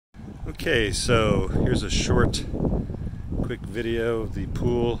Okay, so here's a short, quick video of the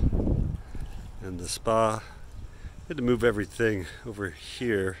pool and the spa. I had to move everything over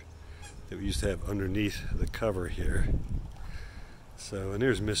here that we used to have underneath the cover here. So, and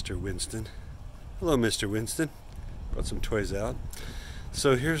there's Mr. Winston. Hello, Mr. Winston. Brought some toys out.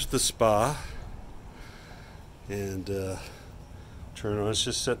 So here's the spa. And turn on, it's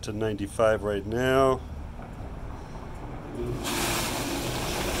just set to 95 right now.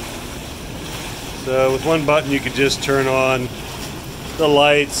 So with one button you could just turn on the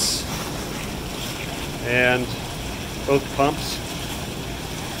lights and both pumps.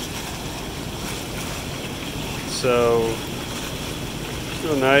 So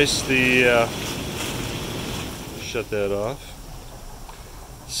real nice. Shut that off.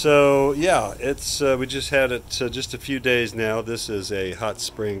 So yeah, it's we just had it just a few days now. This is a hot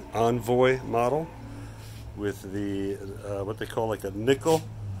spring Envoy model with the what they call like a nickel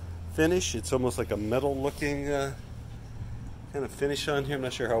finish. It's almost like a metal looking kind of finish on here. I'm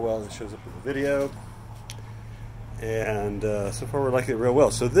not sure how well it shows up in the video, and so far we're liking it real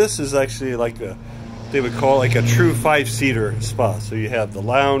well. So this is actually like a, they would call like a true 5-seater spa. So you have the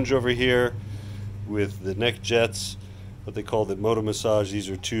lounge over here with the neck jets, what they call the motor massage. These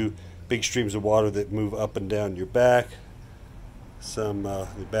are two big streams of water that move up and down your back, some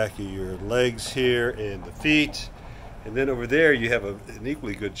the back of your legs here and the feet. And then over there you have an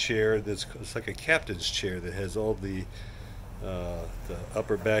equally good chair that's, it's like a captain's chair that has all the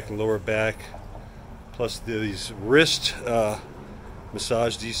upper back and lower back, plus these wrist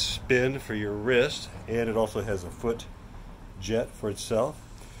massage, these spin for your wrist, and it also has a foot jet for itself.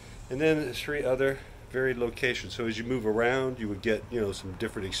 And then 3 other varied locations. So as you move around, you would get, you know, some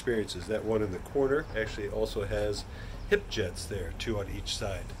different experiences. That one in the corner actually also has hip jets there, 2 on each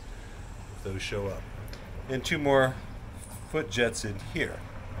side, if those show up, and 2 more foot jets in here.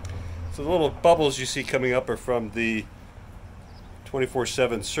 So the little bubbles you see coming up are from the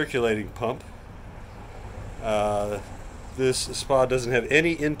 24/7 circulating pump. This spa doesn't have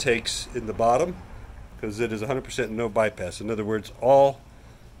any intakes in the bottom because it is 100% no bypass. In other words, all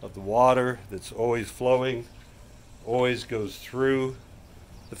of the water that's always flowing always goes through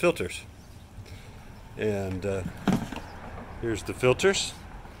the filters. And here's the filters.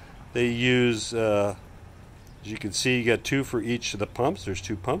 They use as you can see, you got 2 for each of the pumps. There's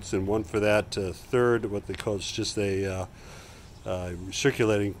 2 pumps and 1 for that third, what they call, it's just a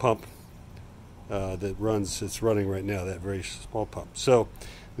circulating pump that runs, it's running right now, that very small pump. So,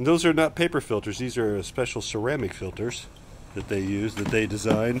 and those are not paper filters. These are special ceramic filters that they use, that they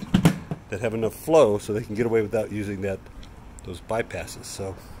designed, that have enough flow so they can get away without using those bypasses.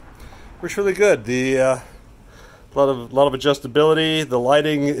 So, works really good. The a lot of adjustability. The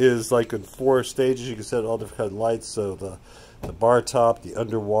lighting is like in 4 stages. You can set all different kind of lights. So the bar top, the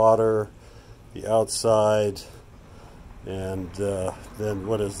underwater, the outside, and then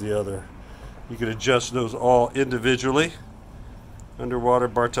what is the other? You can adjust those all individually. Underwater,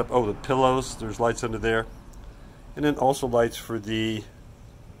 bar top. Oh, the pillows. There's lights under there, and then also lights for the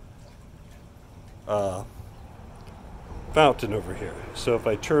fountain over here. So if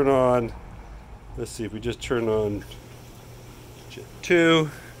I turn on, let's see, if we just turn on jet 2,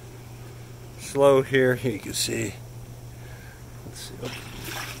 slow here, you can see. Let's see. Oh.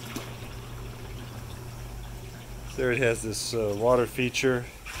 There it has this water feature.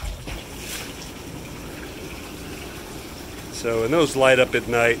 So, and those light up at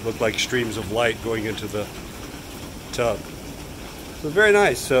night, look like streams of light going into the tub. So very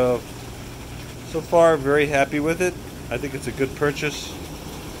nice. So far, very happy with it. I think it's a good purchase.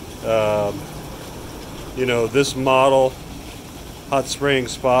 You know, this model hot spring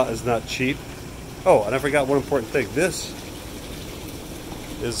spa is not cheap. Oh, and I forgot one important thing. This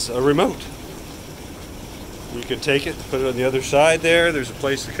is a remote. You can take it, put it on the other side there. There's a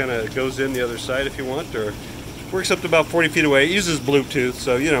place that kind of goes in the other side if you want, or works up to about 40 feet away. It uses Bluetooth,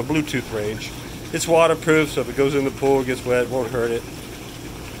 so, you know, Bluetooth range. It's waterproof, so if it goes in the pool, gets wet, it won't hurt it.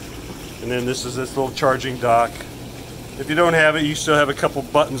 And then this is this little charging dock. If you don't have it, you still have a couple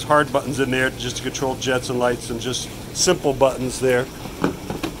buttons, hard buttons in there just to control jets and lights, and just simple buttons there.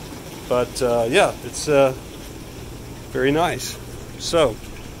 But yeah, it's very nice. So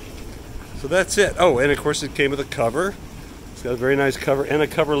that's it. Oh, and of course it came with a cover. It's got a very nice cover and a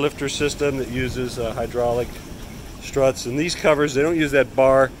cover lifter system that uses hydraulic struts. And these covers, they don't use that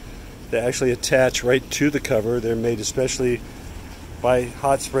bar. They actually attach right to the cover. They're made especially by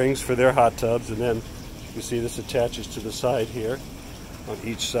Hot Springs for their hot tubs. And then you see this attaches to the side here on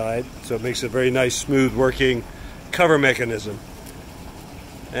each side, so it makes a very nice, smooth working cover mechanism.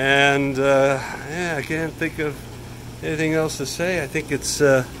 And yeah, I can't think of anything else to say. I think it's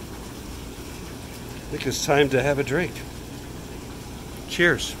think it's time to have a drink.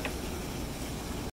 Cheers.